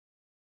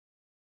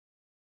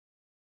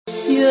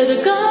You're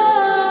the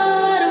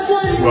God of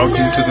wonder.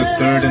 Welcome to the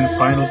third and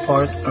final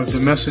part of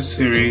the message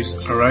series,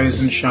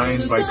 Arise and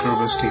Shine by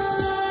Kerber Stephen.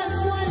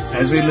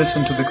 As we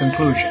listen to the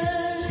conclusion,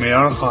 may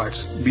our hearts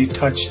be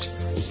touched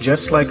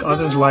just like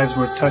others' lives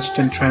were touched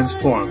and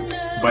transformed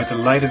by the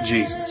light of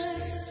Jesus,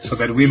 so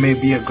that we may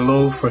be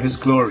aglow for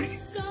His glory,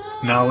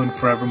 now and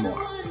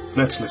forevermore.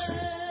 Let's listen.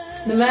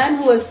 The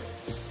man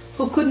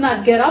who could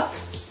not get up,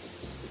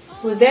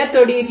 who was there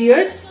 38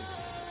 years,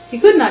 he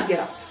could not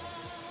get up.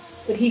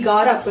 But he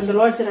got up. When the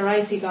Lord said,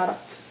 arise, he got up.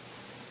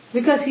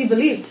 Because he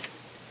believed.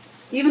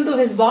 Even though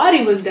his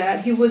body was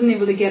dead, he wasn't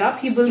able to get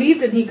up. He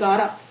believed and he got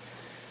up.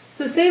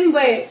 So the same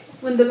way,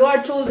 when the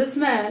Lord told this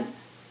man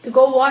to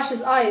go wash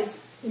his eyes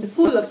in the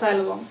pool of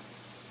Siloam,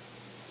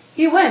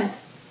 he went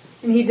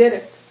and he did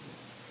it.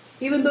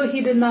 Even though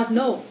he did not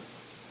know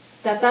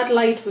that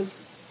light was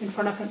in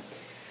front of him.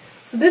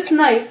 So this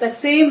night,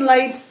 that same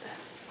light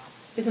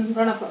is in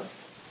front of us.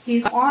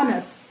 He's on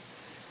us.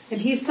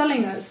 And He's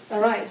telling us,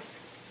 arise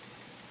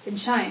and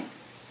shine.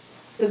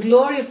 The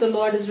glory of the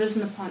Lord is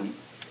risen upon you.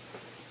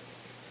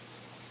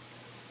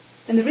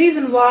 And the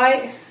reason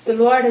why the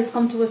Lord has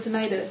come to us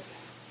tonight is,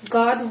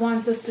 God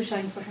wants us to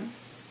shine for Him.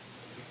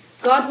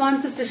 God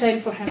wants us to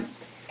shine for Him.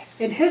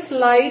 And His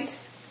light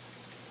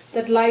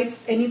that lights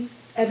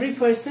every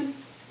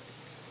person,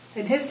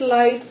 and His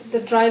light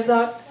that drives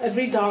out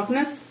every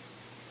darkness,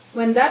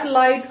 when that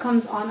light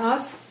comes on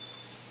us,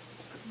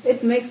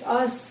 it makes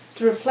us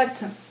to reflect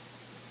Him.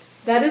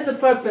 That is the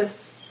purpose,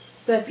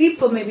 that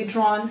people may be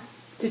drawn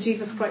to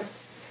Jesus Christ.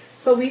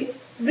 So we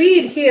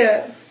read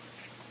here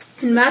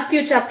in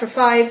Matthew chapter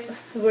 5,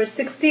 verse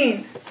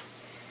 16.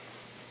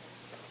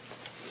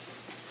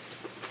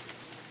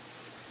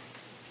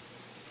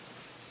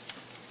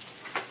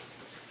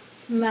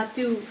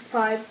 Matthew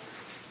 5,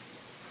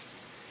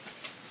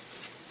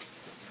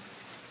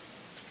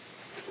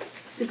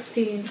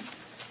 16.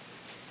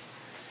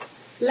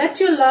 Let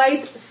your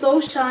light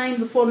so shine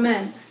before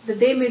men, that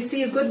they may see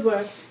your good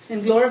works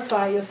and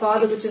glorify your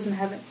Father which is in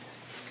heaven.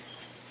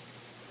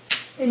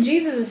 And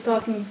Jesus is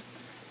talking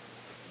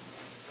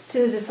to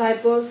His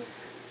disciples,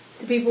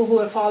 to people who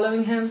are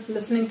following Him,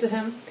 listening to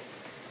Him,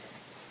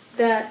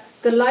 that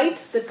the light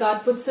that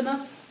God puts in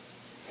us,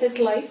 His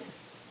light,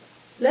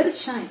 let it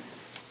shine.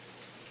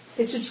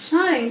 It should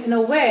shine in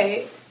a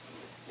way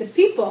that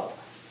people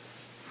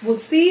will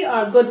see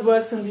our good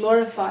works and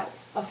glorify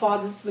our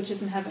Father which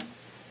is in heaven.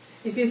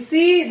 If you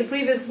see the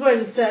previous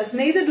verse, it says,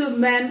 neither do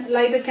men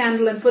light a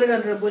candle and put it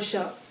under a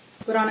bushel,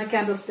 but on a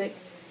candlestick,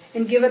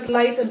 and giveth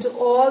light unto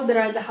all that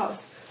are in the house.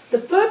 The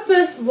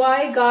purpose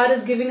why God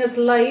is giving us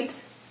light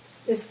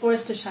is for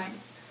us to shine,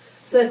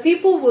 so that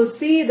people will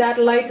see that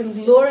light and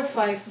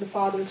glorify the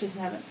Father which is in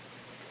heaven.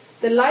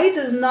 The light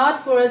is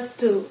not for us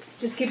to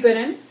just keep it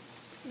in.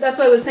 That's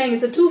why I was saying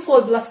it's a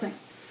twofold blessing.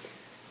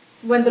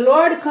 When the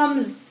Lord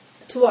comes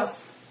to us,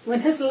 when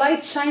His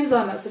light shines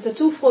on us, it's a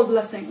twofold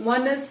blessing.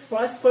 One is for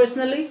us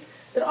personally,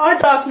 that our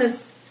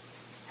darkness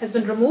has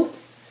been removed.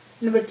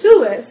 Number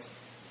two is,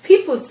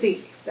 people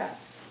see that,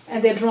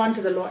 and they're drawn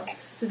to the Lord.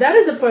 So that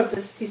is the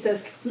purpose. He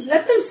says,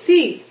 let them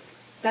see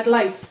that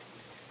light,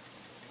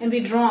 and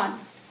be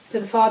drawn to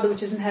the Father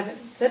which is in heaven.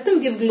 Let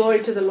them give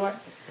glory to the Lord.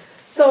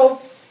 So,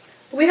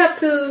 we have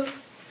to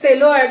say,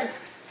 Lord,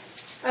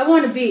 I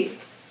want to be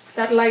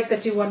that light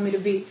that you want me to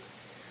be.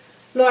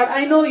 Lord,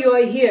 I know you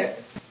are here.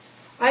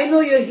 I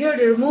know you're here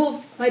to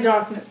remove my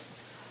darkness.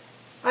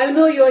 I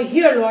know you're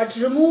here, Lord,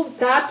 to remove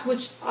that which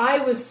I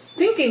was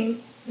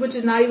thinking, which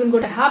is not even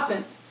going to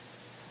happen.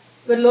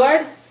 But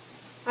Lord,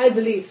 I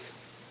believe.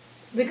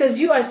 Because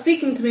you are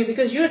speaking to me,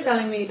 because you're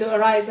telling me to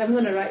arise, I'm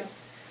going to arise.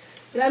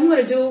 And I'm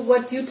going to do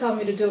what you tell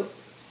me to do.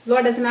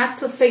 Lord, as an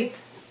act of faith,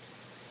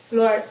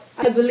 Lord,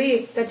 I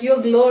believe that your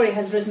glory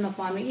has risen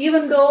upon me,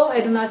 even though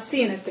I do not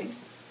see anything.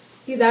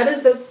 See, that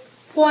is the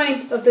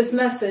point of this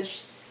message.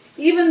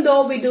 Even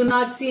though we do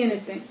not see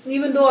anything,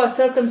 even though our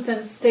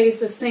circumstance stays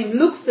the same,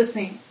 looks the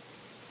same,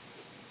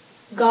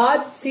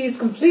 God sees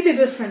completely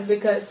different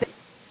because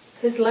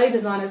His light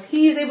is on us.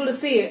 He is able to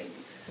see it.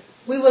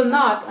 We will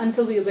not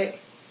until we obey.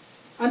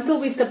 Until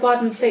we step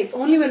out in faith.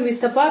 Only when we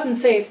step out in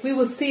faith, we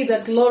will see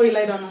that glory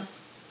light on us.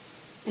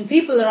 And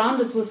people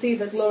around us will see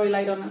that glory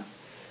light on us.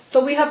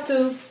 So we have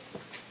to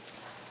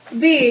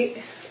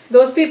be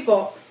those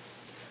people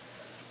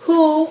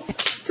who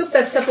took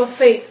that step of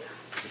faith,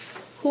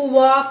 who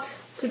walked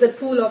to the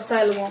pool of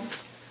Siloam,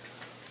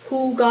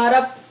 who got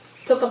up,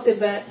 took up their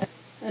bed,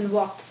 and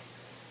walked.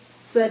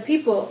 So that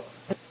people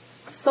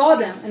saw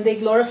them and they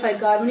glorified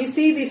God. When you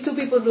see these two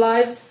people's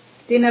lives,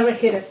 they never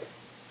hid it.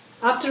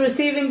 After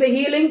receiving the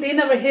healing, they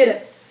never hid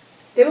it.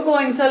 They were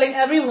going and telling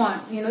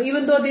everyone,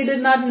 even though they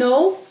did not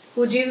know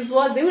who Jesus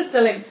was, they were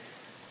telling,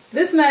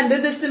 this man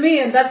did this to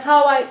me and that's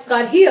how I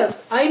got healed.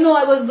 I know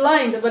I was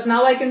blind, but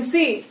now I can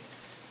see.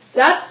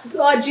 That's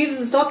what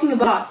Jesus is talking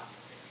about.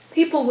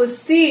 People will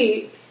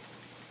see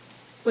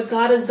what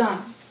God has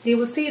done. They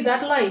will see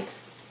that light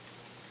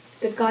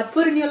that God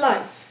put in your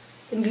life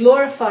and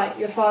glorify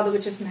your Father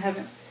which is in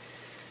heaven.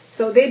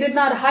 So they did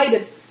not hide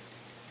it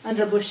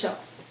under a bushel.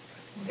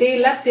 They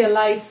let their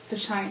light to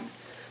shine.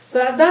 So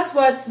that's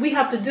what we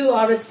have to do.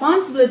 Our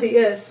responsibility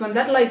is, when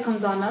that light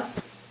comes on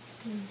us,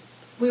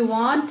 we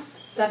want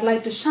that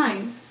light to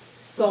shine.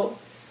 So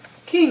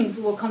kings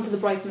will come to the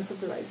brightness of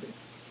the rising.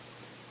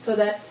 So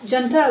that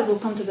Gentiles will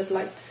come to that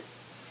light.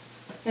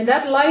 And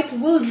that light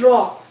will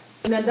draw.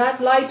 And then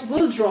that light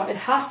will draw. It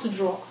has to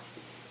draw.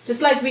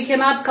 Just like we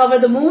cannot cover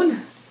the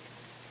moon.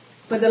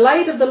 When the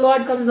light of the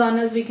Lord comes on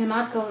us, we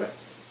cannot cover it.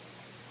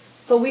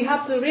 So we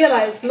have to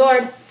realize,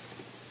 Lord,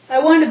 I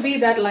want to be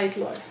that light,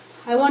 Lord.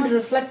 I want to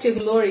reflect your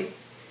glory.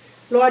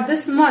 Lord,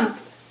 this month,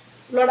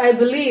 Lord, I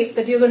believe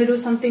that you're going to do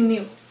something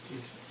new.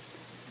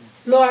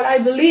 Lord,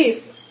 I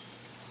believe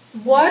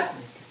what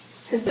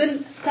has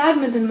been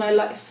stagnant in my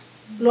life,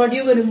 Lord,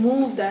 you're going to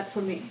move that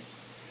for me.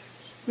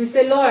 We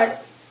say, Lord,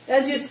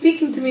 as you're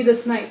speaking to me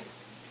this night,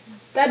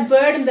 that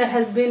burden that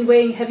has been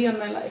weighing heavy on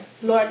my life,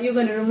 Lord, you're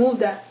going to remove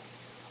that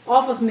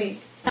off of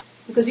me.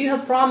 Because you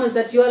have promised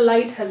that your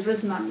light has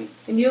risen on me.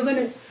 And you're going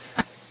to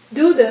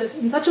do this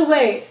in such a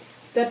way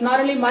that not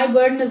only my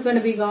burden is going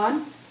to be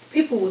gone,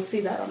 people will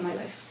see that on my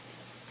life.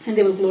 And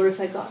they will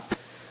glorify God.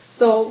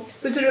 So,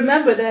 but to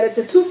remember that it's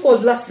a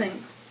twofold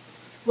blessing,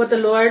 what the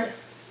Lord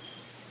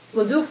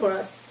will do for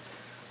us.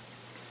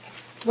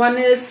 One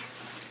is,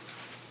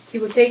 He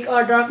will take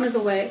our darkness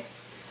away.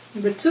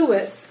 Number two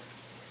is,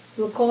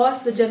 He will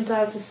cause the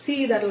Gentiles to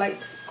see that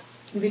light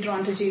and be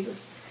drawn to Jesus.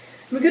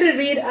 We're going to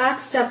read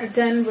Acts chapter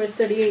 10, verse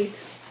 38.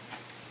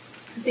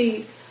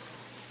 See,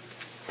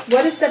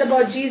 what is said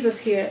about Jesus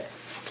here?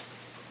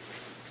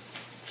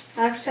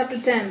 Acts chapter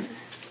 10,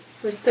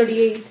 verse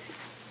 38.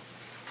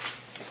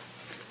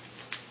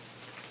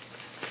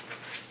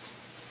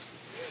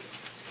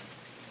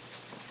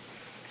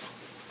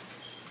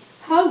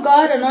 How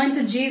God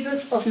anointed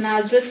Jesus of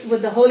Nazareth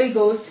with the Holy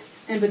Ghost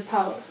and with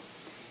power.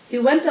 He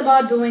went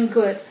about doing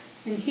good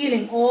and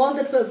healing all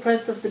that were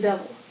oppressed of the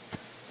devil,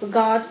 for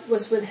God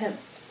was with him.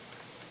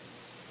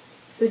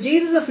 So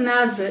Jesus of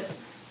Nazareth,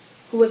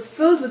 who was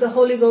filled with the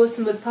Holy Ghost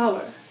and with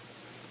power,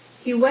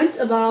 he went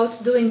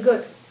about doing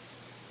good.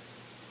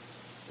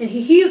 And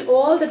he healed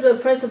all that were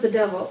oppressed of the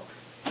devil,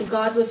 for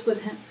God was with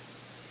him.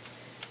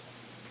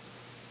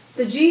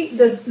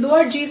 The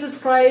Lord Jesus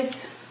Christ,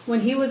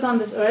 when he was on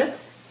this earth,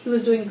 he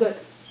was doing good.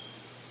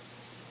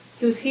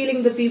 He was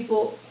healing the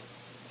people.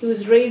 He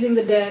was raising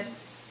the dead.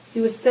 He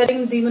was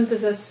setting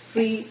demon-possessed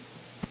free.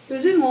 He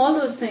was doing all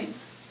those things.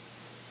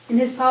 And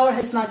his power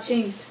has not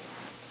changed.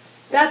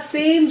 That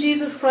same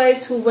Jesus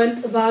Christ who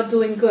went about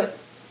doing good,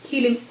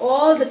 healing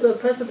all that were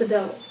oppressed of the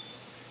devil,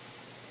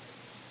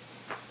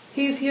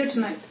 he is here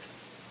tonight.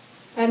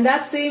 And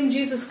that same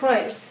Jesus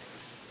Christ,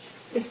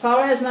 his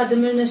power has not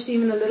diminished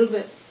even a little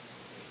bit.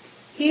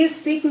 He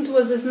is speaking to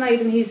us this night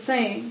and he's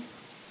saying,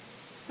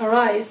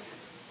 arise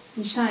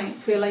and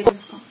shine, for your light has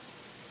come.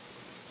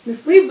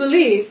 If we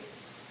believe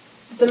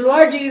the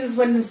Lord Jesus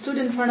went and stood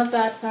in front of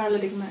that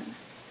paralytic man,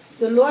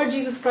 the Lord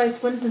Jesus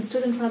Christ went and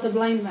stood in front of the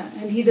blind man,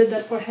 and he did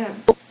that for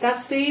him.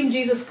 That same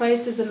Jesus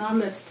Christ is in our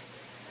midst.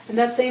 And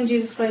that same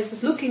Jesus Christ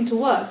is looking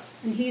to us,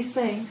 and he's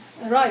saying,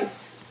 arise.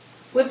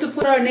 We have to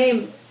put our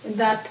name in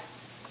that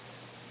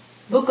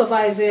book of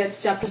Isaiah,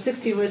 chapter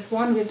 60, verse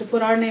 1. We have to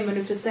put our name and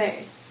we have to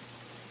say,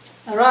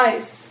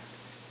 arise.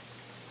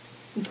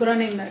 And put our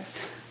name next.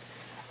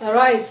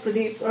 Arise,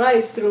 Pradeep.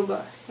 Arise,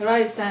 Kiruba.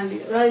 Arise,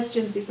 Stanley. Arise,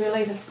 Jinsi, for your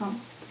light has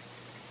come.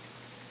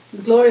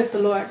 The glory of the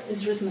Lord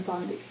is risen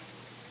upon thee.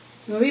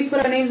 When we put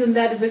our names in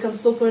that, it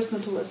becomes so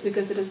personal to us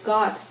because it is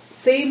God,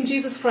 same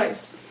Jesus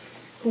Christ,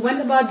 who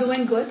went about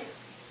doing good.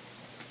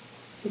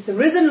 It's the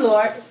risen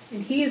Lord,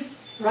 and He is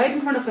right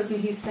in front of us, and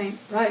He's saying,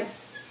 rise,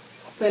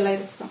 for your light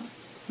has come.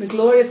 The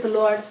glory of the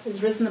Lord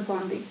is risen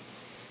upon thee.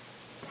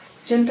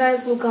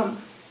 Gentiles will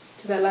come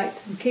to their light,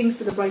 and kings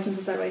to the brightness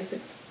of their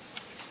rising.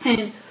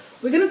 And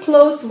we're going to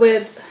close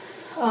with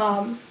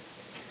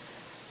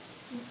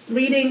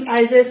reading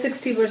Isaiah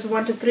 60, verse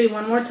 1 to 3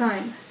 one more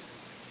time.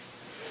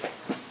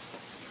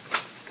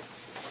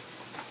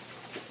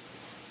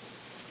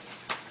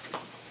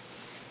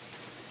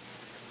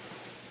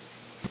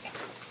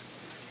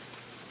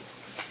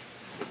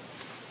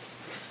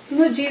 You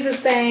know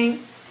Jesus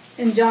saying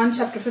in John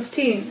chapter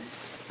 15,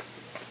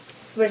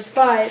 verse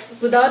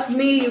 5, without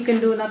me you can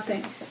do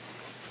nothing.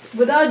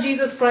 Without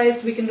Jesus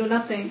Christ we can do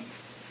nothing.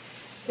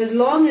 As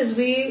long as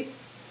we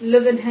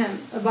live in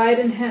Him, abide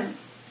in Him,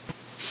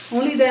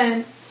 only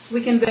then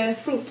we can bear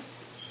fruit.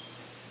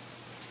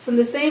 So in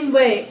the same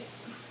way,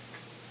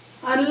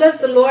 unless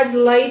the Lord's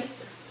light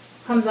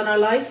comes on our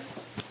life,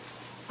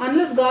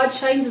 unless God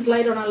shines His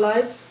light on our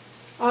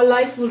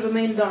life will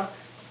remain dark.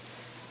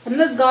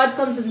 Unless God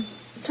comes and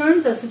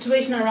turns our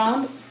situation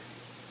around,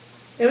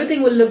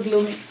 everything will look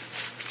gloomy.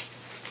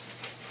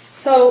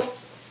 So,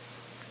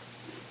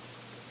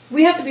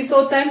 we have to be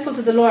so thankful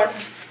to the Lord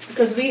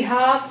because we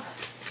have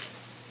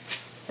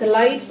the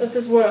light of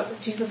this world,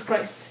 Jesus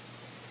Christ,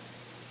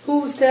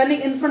 who is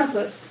standing in front of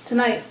us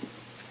tonight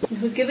and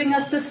who's giving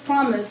us this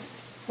promise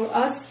for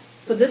us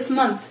for this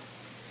month,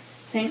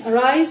 saying,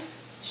 arise,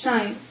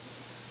 shine,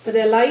 for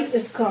their light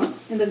is come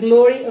and the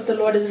glory of the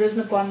Lord is risen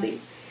upon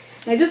thee.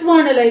 And I just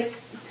want to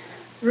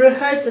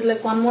rehearse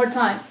it one more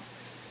time.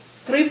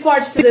 3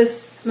 parts to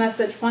this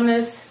message. One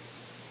is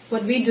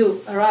what we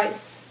do, arise.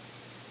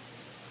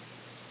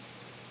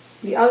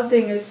 The other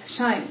thing is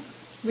shine.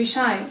 We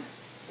shine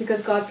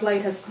because God's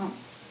light has come.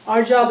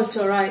 Our job is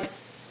to arise.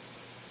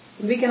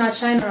 We cannot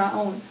shine on our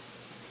own.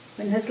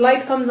 When His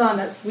light comes on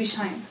us, we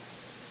shine.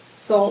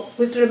 So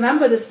we have to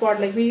remember this part,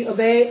 like we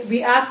obey,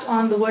 we act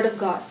on the word of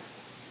God.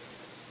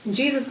 When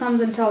Jesus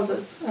comes and tells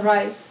us,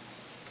 arise,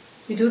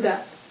 we do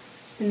that.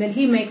 And then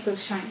He makes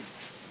us shine.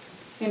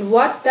 And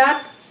what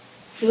that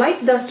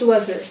light does to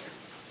us is,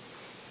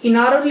 He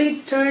not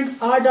only turns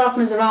our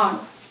darkness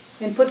around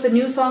and puts a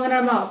new song in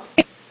our mouth,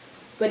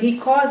 but He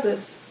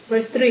causes,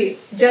 verse 3,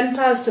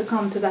 Gentiles to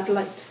come to that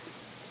light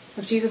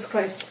of Jesus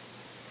Christ,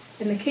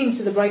 and the kings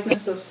to the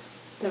brightness of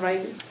the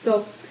rising.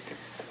 So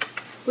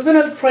we're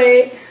going to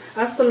pray,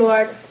 ask the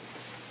Lord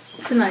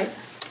tonight.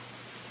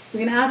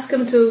 We're going to ask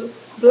Him to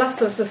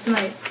bless us this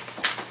night.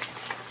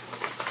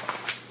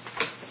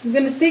 We're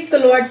going to seek the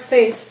Lord's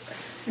face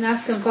and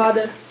ask Him,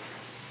 Father,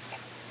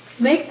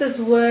 make this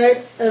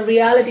word a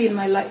reality in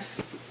my life.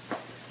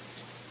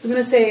 We're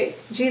going to say,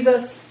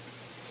 Jesus,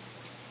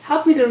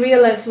 help me to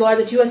realize, Lord,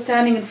 that You are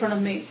standing in front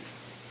of me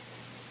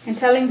and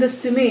telling this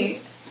to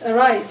me,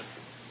 arise.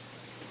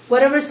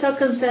 Whatever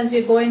circumstance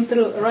you're going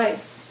through,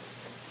 arise.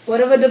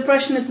 Whatever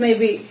depression it may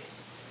be,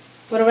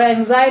 whatever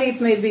anxiety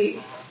it may be,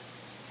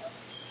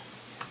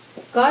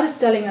 God is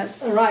telling us,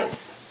 arise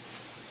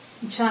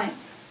and shine,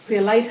 for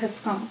Your light has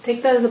come.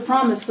 Take that as a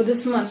promise for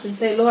this month and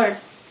say, Lord,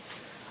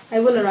 I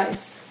will arise.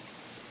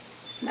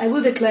 I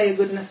will declare Your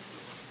goodness.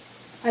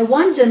 I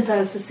want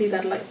Gentiles to see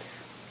that light.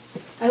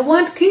 I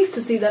want kings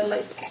to see that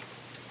light.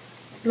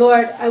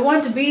 Lord, I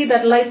want to be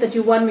that light that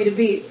You want me to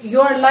be.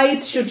 Your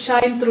light should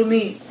shine through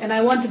me, and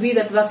I want to be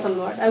that vessel,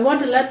 Lord. I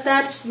want to let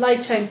that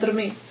light shine through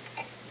me.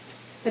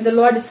 And the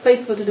Lord is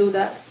faithful to do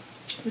that.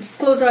 Let's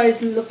close our eyes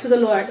and look to the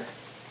Lord.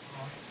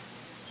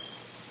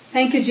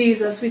 Thank You,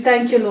 Jesus. We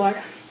thank You, Lord.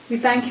 We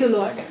thank You,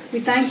 Lord.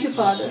 We thank You,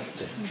 Father.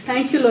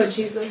 Thank You, Lord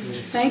Jesus.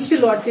 Thank You,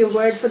 Lord, for Your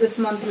word for this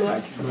month,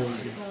 Lord.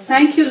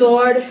 Thank You,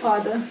 Lord,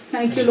 Father.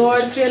 Thank You,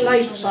 Lord, for Your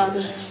light,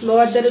 Father.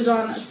 Lord, that is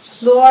on us.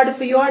 Lord,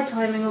 for Your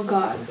timing, O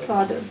God,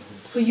 Father.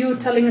 For You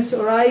telling us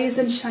to arise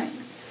and shine.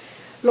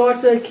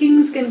 Lord, so that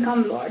kings can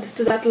come, Lord,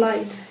 to that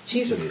light,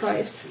 Jesus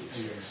Christ.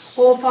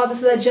 Oh, Father,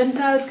 so that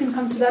Gentiles can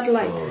come to that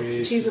light,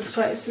 Jesus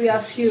Christ. We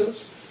ask You,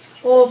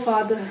 oh,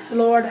 Father,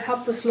 Lord,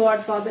 help us,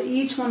 Lord, Father,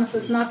 each one of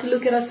us not to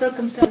look at our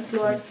circumstance,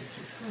 Lord.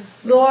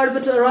 Lord,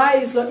 but to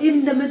arise, Lord,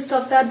 in the midst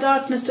of that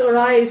darkness, to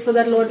arise so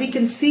that, Lord, we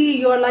can see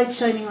Your light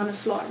shining on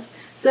us, Lord.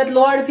 So that,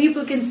 Lord,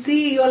 people can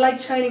see Your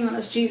light shining on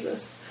us,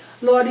 Jesus.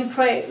 Lord, we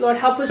pray, Lord,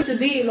 help us to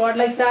be, Lord,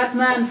 like that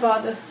man,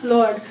 Father,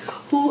 Lord,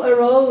 who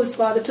arose,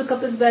 Father, took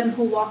up his bed and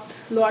who walked,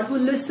 Lord, who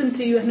listened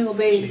to You and who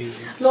obeyed. Jesus.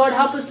 Lord,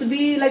 help us to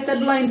be like that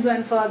blind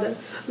man, Father,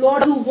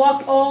 Lord, who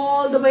walked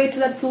all the way to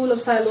that pool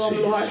of Siloam,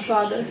 Jesus. Lord,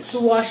 Father, to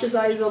wash his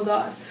eyes, oh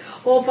God.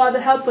 Oh, Father,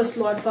 help us,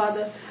 Lord,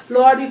 Father.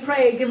 Lord, we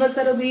pray, give us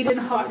that obedient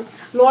heart.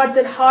 Lord,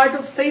 that heart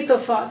of faith,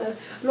 oh Father.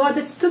 Lord,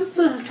 that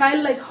simple,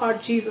 childlike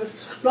heart, Jesus.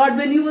 Lord,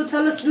 when You will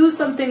tell us to do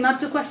something, not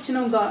to question,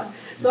 oh God.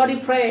 Lord, we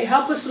pray,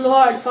 help us,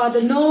 Lord,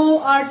 Father, know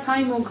our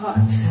time, oh God.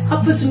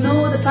 Help us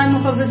know the time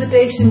of our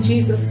visitation,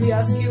 Jesus. We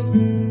ask You.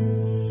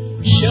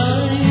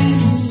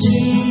 Shine,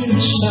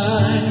 Jesus,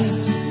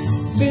 shine.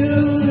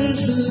 Fill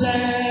this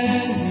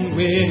land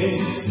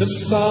with the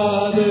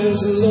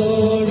Father's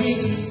glory.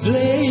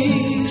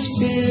 Blaze,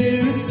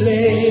 Spirit,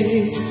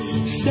 blaze.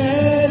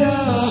 Set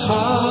our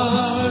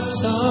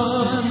hearts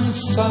on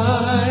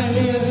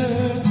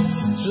fire.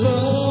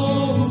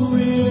 Flow,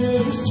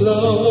 river,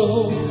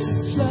 flow.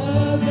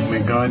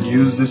 May God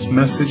use this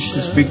message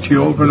to speak to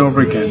you over and over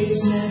again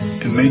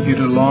and make you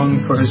to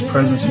long for His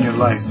presence in your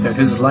life, that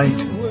His light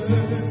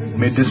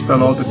may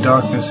dispel all the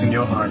darkness in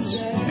your hearts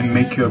and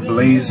make you a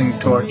blazing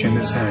torch in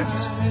His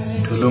hands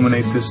to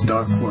illuminate this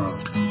dark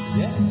world.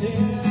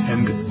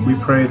 And we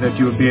pray that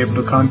you will be able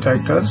to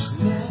contact us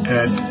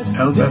at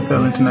El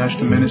Bethel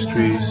International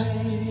Ministries,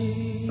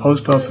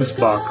 Post Office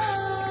Box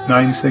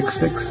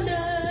 966,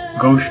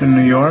 Goshen,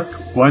 New York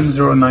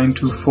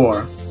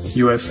 10924,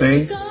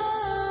 USA.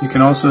 You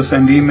can also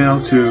send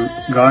email to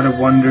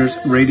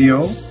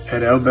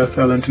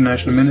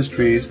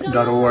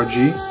godofwondersradio@elbethelinternationalministries.org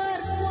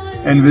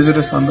and visit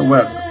us on the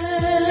web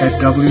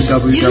at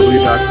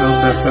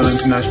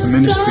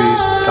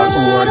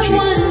www.elbethelinternationalministries.org.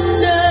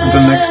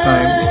 Until next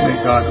time,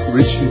 may God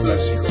richly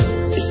bless you.